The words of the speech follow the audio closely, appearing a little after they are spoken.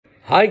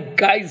Hi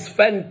guys,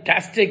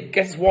 fantastic.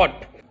 Guess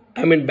what?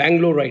 I'm in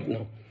Bangalore right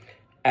now.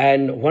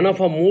 And one of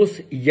our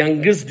most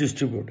youngest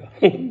distributor.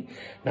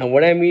 Now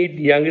what I mean,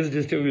 youngest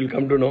distributor, you'll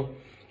come to know.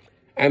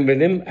 I'm with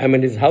him. I'm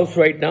in his house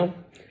right now.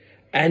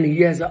 And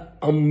he has an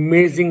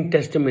amazing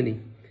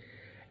testimony.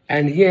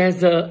 And he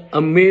has an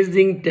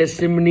amazing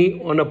testimony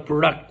on a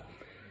product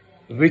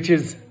which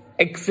is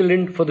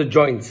excellent for the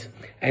joints.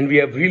 And we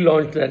have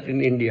relaunched that in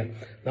India.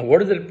 Now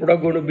what is that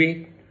product going to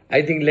be?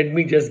 I think let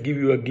me just give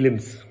you a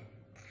glimpse.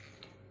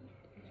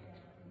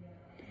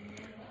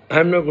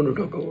 I'm not going to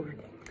talk about it.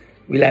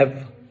 We'll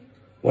have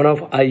one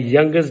of our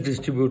youngest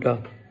distributor,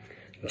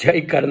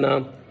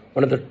 Karna,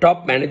 one of the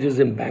top managers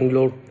in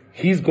Bangalore.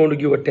 He's going to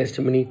give a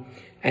testimony.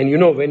 And you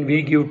know, when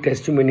we give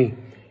testimony,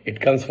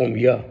 it comes from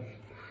here.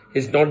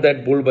 It's not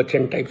that bull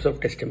bachan types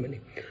of testimony.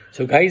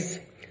 So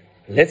guys,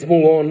 let's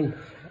move on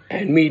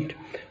and meet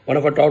one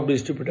of our top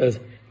distributors,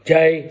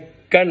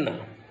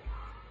 Karna.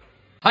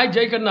 Hi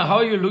Karna, how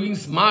are you? Looking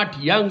smart,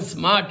 young,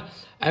 smart.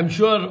 I'm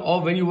sure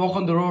when you walk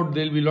on the road,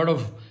 there'll be a lot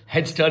of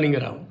heads turning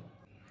around.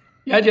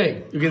 Yeah,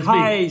 Jay, you can speak.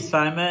 Hi,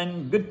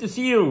 Simon. Good to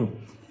see you.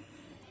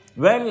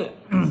 Well,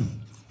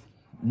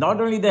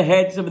 not only the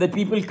heads, but the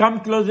people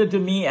come closer to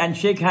me and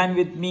shake hands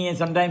with me, and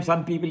sometimes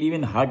some people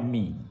even hug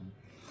me.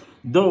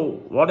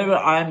 Though, whatever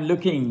I am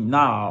looking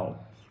now,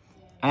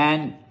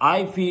 and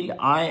I feel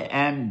I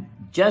am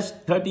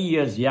just 30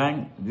 years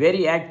young,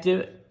 very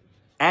active,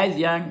 as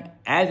young,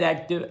 as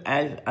active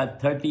as a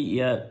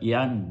 30-year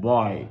young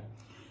boy.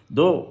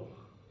 Though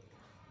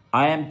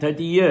I am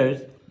 30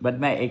 years, but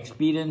my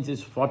experience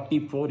is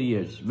 44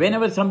 years.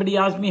 Whenever somebody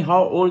asks me,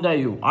 how old are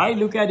you? I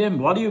look at him,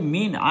 what do you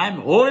mean?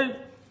 I'm old?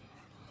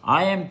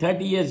 I am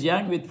 30 years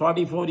young with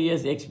 44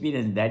 years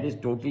experience. That is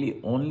totally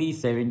only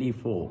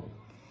 74.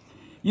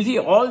 You see,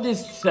 all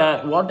this,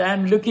 what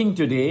I'm looking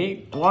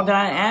today, what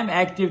I am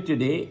active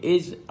today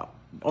is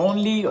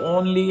only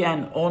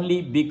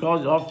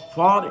because of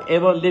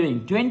forever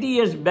living. 20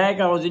 years back,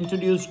 I was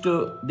introduced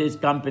to this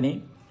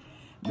company,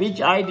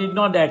 which I did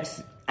not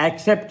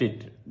accept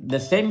it. The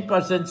same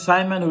person,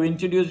 Simon, who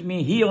introduced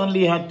me, he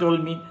only had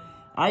told me.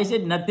 I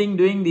said, nothing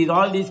doing these.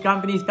 All these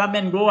companies come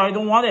and go. I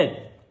don't want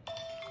it.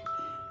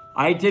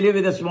 I tell you,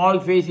 with a small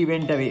face, he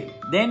went away.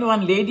 Then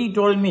one lady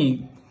told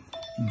me,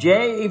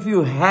 Jay, if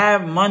you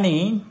have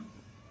money,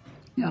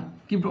 yeah,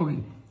 keep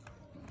talking.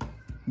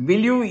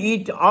 Will you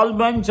eat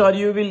almonds or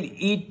you will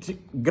eat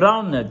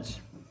groundnuts?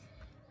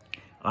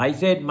 I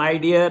said, my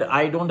dear,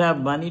 I don't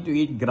have money to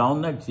eat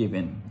groundnuts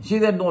even. She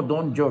said, no,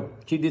 don't joke.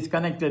 She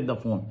disconnected the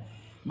phone.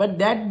 But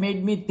that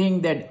made me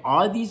think that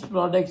are these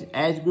products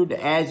as good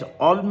as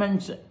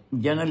almonds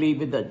generally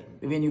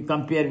when you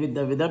compare with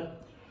the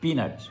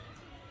peanuts?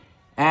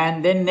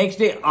 And then next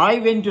day I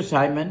went to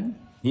Simon.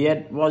 He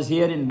was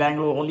here in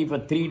Bangalore only for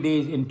 3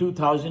 days in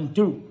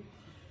 2002.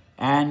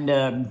 And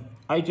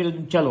I told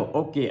him, chalo,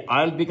 okay,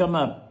 I'll become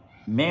a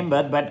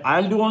member, but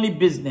I'll do only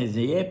business.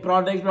 Yeah,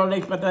 products,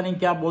 pata nahi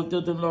kya bolte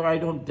ho tum log, I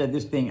don't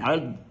this thing.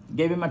 I'll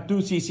give him a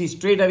 2cc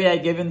straight away. I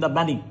gave him the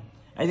money.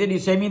 I said, you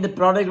send me the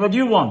product, what do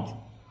you want?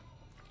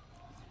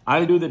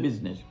 I'll do the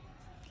business.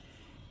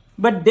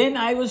 But then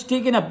I was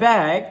taken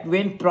aback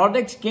when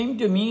products came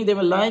to me. They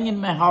were lying in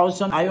my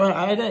house. And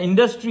I had an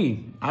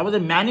industry. I was a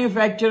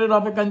manufacturer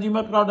of a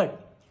consumer product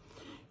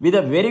with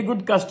a very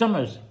good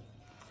customers.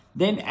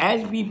 Then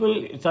as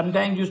people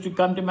sometimes used to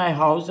come to my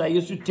house, I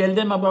used to tell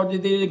them about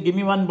it. They would give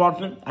me one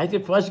bottle. I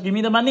said, first give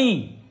me the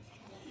money.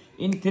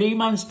 In 3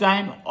 months'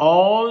 time,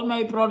 all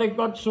my product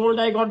got sold.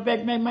 I got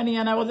back my money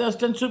and I was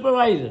assistant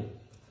supervisor.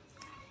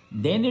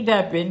 Then it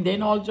happened.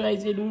 Then also I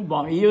said,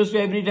 Bombay. He used to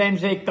every time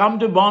say, come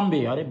to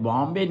Bombay. Or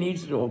Bombay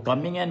needs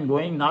coming and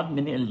going, not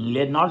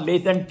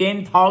less than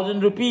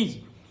 10,000 rupees.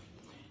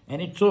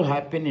 And it so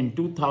happened in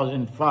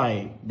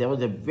 2005, there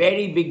was a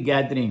very big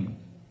gathering,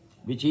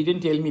 which he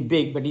didn't tell me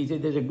big, but he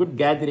said there's a good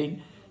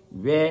gathering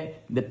where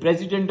the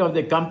president of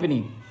the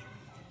company,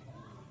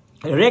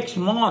 Rex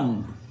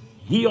Mon,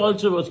 he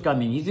also was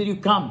coming. He said, you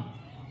come.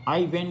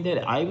 I went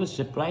there. I was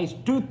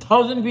surprised.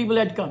 2,000 people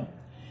had come.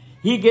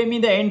 He gave me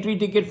the entry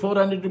ticket,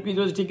 400 rupees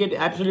was ticket,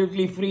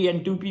 absolutely free.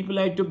 And 2 people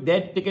I took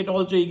that ticket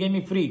also, he gave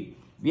me free.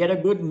 We had a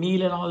good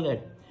meal and all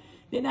that.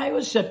 Then I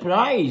was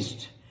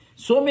surprised.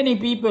 So many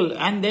people.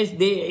 And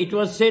it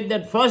was said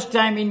that first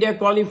time India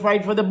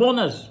qualified for the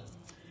bonus.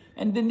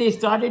 And then they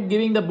started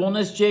giving the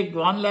bonus check,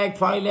 1 lakh,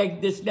 5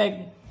 lakh, this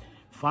lakh.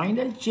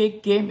 Final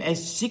check came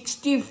as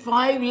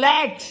 65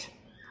 lakhs.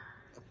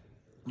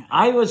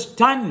 I was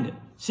stunned.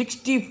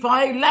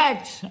 65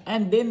 lakhs.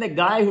 And then the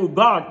guy who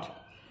got,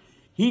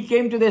 he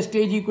came to the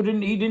stage, he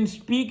didn't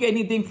speak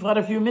anything for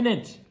a few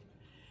minutes.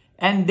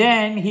 And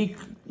then he,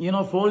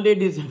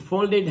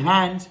 folded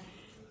hands.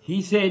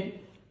 He said,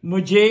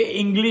 Mujhe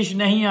English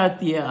nahi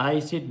aati hai. I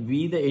said,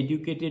 we the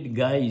educated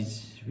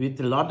guys with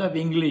a lot of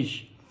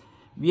English,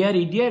 we are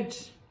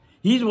idiots.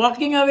 He's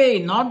walking away,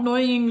 not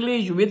knowing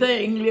English, with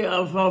an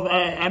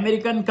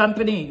American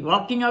company,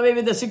 walking away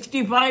with the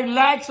 65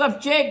 lakhs of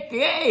check.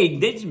 Hey,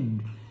 this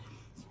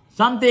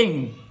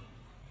something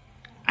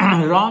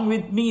wrong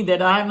with me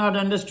that I have not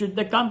understood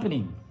the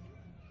company.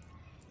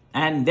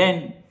 And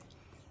then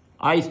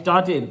I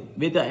started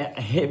with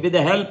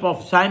the help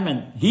of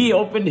Simon. He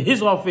opened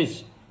his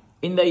office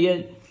in the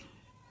year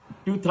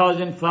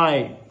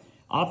 2005.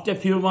 After a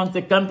few months,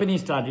 the company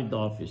started the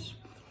office.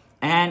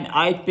 And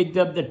I picked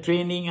up the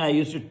training. I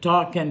used to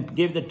talk and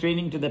give the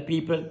training to the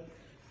people.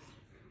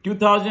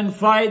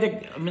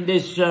 2005,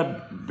 this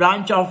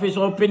branch office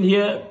opened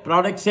here,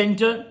 product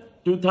center.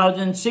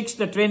 2006,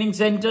 the training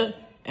center.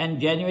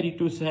 And January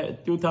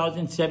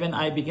 2007,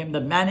 I became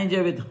the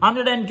manager with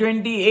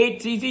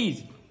 128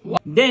 CCs.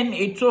 Then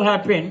it so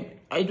happened,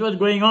 it was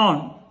going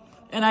on.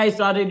 And I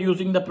started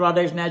using the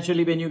products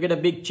naturally when you get a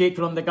big check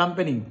from the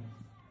company.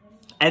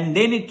 And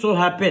then it so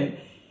happened,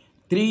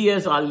 3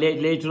 years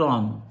later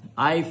on,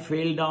 I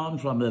fell down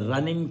from a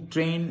running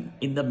train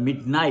in the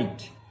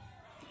midnight.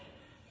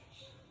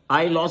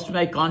 I lost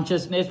my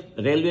consciousness.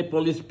 Railway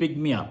police picked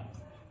me up.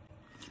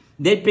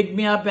 They picked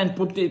me up and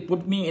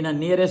put me in a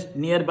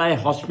nearby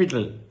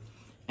hospital.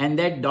 And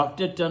that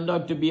doctor turned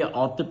out to be an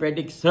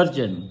orthopedic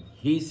surgeon.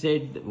 He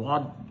said,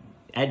 "What?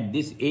 At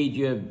this age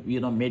you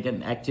have, made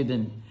an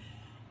accident.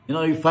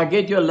 You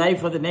forget your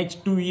life for the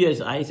next 2 years."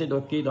 I said,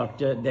 "Okay,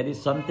 doctor, there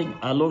is something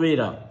aloe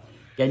vera.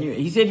 Can you?"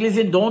 He said,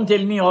 "Listen, don't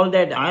tell me all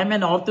that. I'm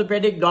an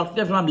orthopedic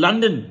doctor from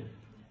London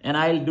and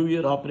I'll do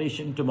your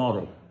operation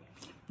tomorrow."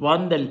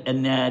 One, the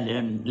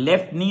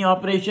left knee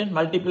operation,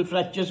 multiple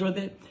fractures were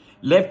there.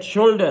 Left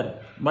shoulder,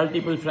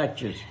 multiple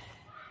fractures.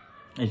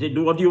 I said,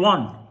 "Do what you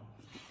want."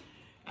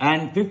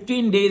 And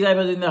 15 days I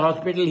was in the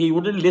hospital. He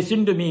wouldn't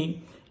listen to me.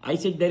 I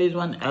said, "There is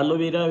one aloe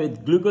vera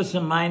with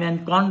glucosamine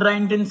and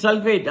chondroitin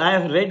sulfate. I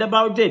have read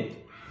about it."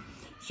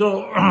 So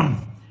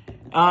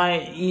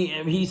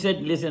he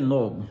said, "Listen,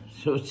 no."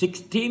 So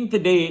 16th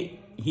day,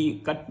 he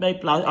cut my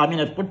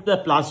I put the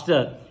plaster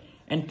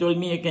and told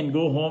me I can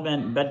go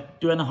home. But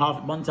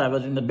 2.5 months I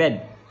was in the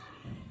bed.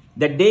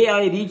 The day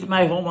I reached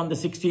my home on the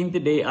 16th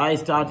day, I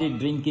started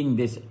drinking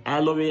this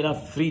aloe vera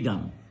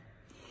freedom.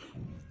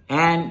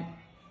 And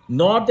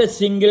not a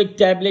single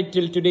tablet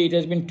till today. It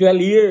has been 12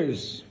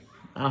 years.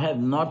 I have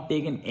not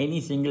taken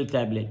any single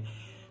tablet.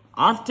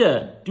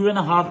 After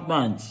 2.5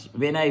 months,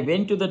 when I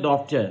went to the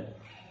doctor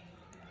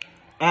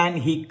and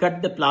he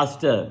cut the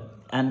plaster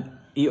and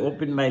he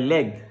opened my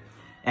leg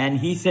and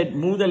he said,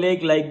 "Move the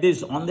leg like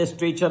this." On the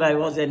stretcher I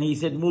was, and he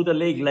said, "Move the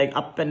leg like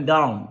up and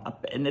down,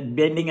 up and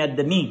bending at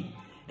the knee."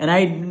 And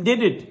I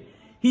did it.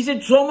 He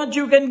said, "So much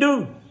you can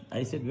do."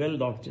 I said, "Well,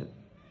 doctor,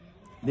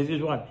 this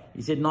is what."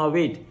 He said, "Now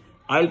wait,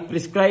 I'll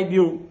prescribe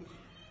you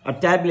a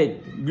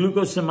tablet,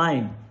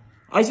 glucosamine."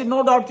 I said,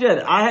 "No, doctor,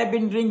 I have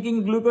been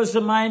drinking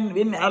glucosamine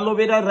in aloe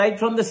vera right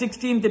from the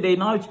 16th day.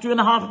 Now it's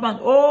 2.5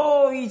 months.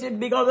 "Oh," he said,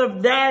 "because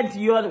of that,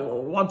 you are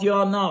what you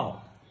are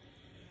now."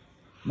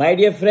 My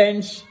dear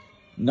friends,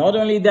 not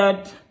only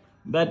that,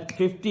 but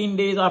 15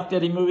 days after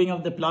removing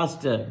of the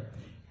plaster,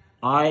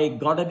 I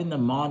got up in the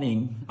morning.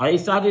 I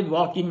started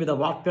walking with a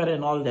walker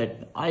and all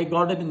that. I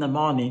got up in the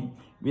morning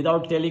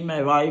without telling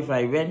my wife.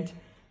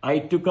 I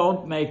took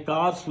out my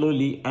car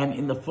slowly, and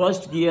in the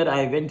first gear,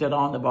 I went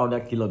around about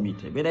 1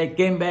 kilometer. When I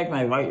came back,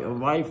 my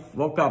wife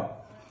woke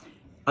up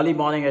early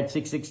morning at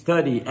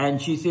 6:30,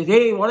 and she said,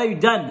 "Hey, what have you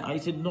done?" I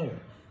said, "No."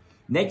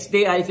 Next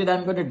day, I said,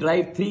 "I'm going to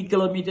drive 3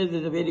 kilometers.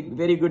 There's a very,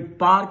 very good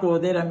park over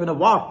there. I'm going to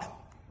walk.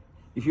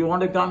 If you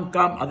want to come,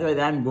 come. Otherwise,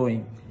 I'm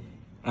going."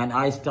 And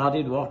I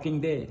started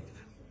walking there.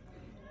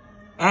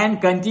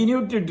 And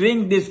continued to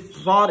drink this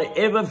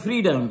Forever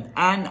Freedom.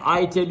 And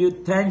I tell you,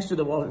 thanks to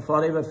the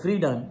Forever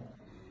Freedom,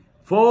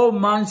 4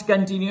 months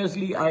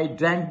continuously I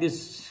drank this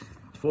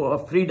for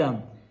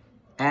freedom.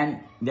 And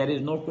there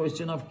is no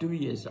question of 2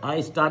 years. I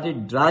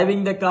started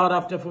driving the car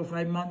after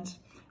 4-5 months.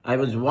 I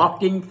was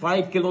walking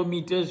 5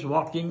 kilometers,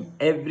 walking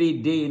every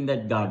day in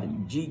that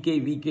garden.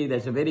 GKVK,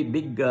 that's a very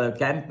big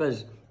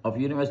campus of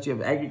University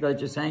of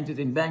Agriculture Sciences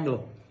in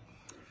Bangalore.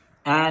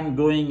 And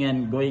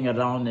going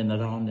around and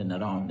around and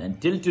around. And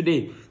till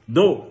today,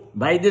 though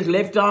my this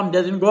left arm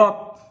doesn't go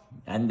up,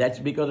 and that's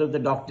because of the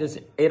doctor's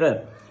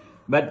error,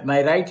 but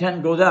my right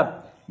hand goes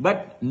up.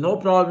 But no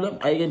problem,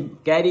 I can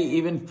carry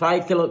even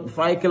 5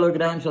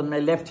 kilograms on my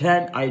left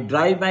hand. I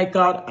drive my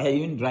car, I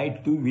even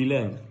drive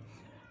two-wheeler.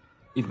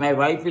 If my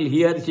wife will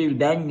hear, she will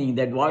bang me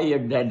that why you're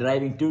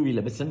driving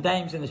two-wheeler. But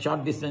sometimes in a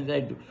short distance I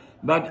do.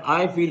 But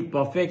I feel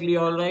perfectly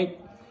all right.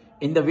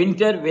 In the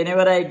winter,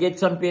 whenever I get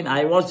some pain,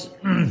 I was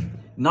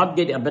not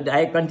getting, but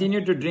I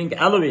continue to drink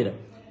aloe vera.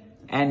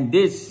 And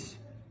this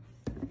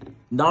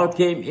now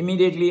came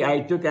immediately.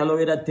 I took aloe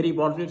vera 3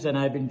 bottles and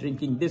I've been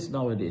drinking this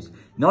nowadays.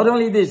 Not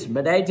only this,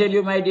 but I tell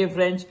you, my dear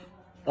friends,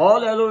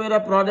 all aloe vera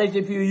products,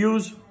 if you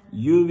use,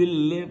 you will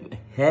live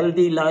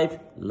healthy life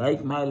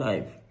like my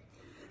life.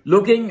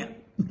 Looking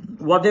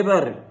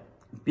whatever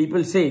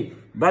people say,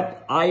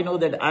 but I know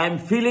that I am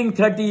feeling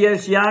 30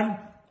 years young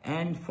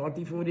and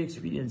 44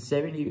 experience,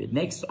 70.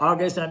 Next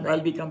August,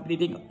 I'll be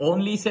completing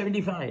only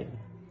 75.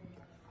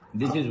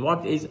 This is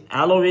what is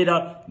aloe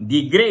vera,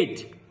 the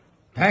great.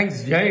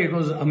 Thanks, Jai. It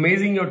was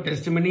amazing, your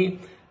testimony.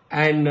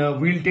 And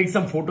we'll take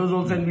some photos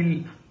also and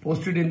we'll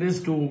post it in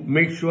this to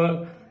make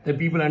sure that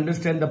people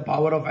understand the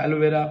power of aloe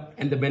vera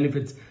and the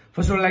benefits.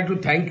 First of all, I'd like to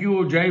thank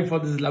you, Jai, for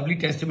this lovely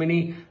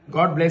testimony.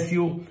 God bless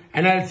you.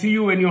 And I'll see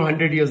you when you're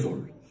 100 years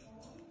old.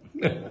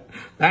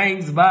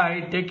 Thanks.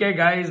 Bye. Take care,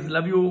 guys.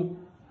 Love you.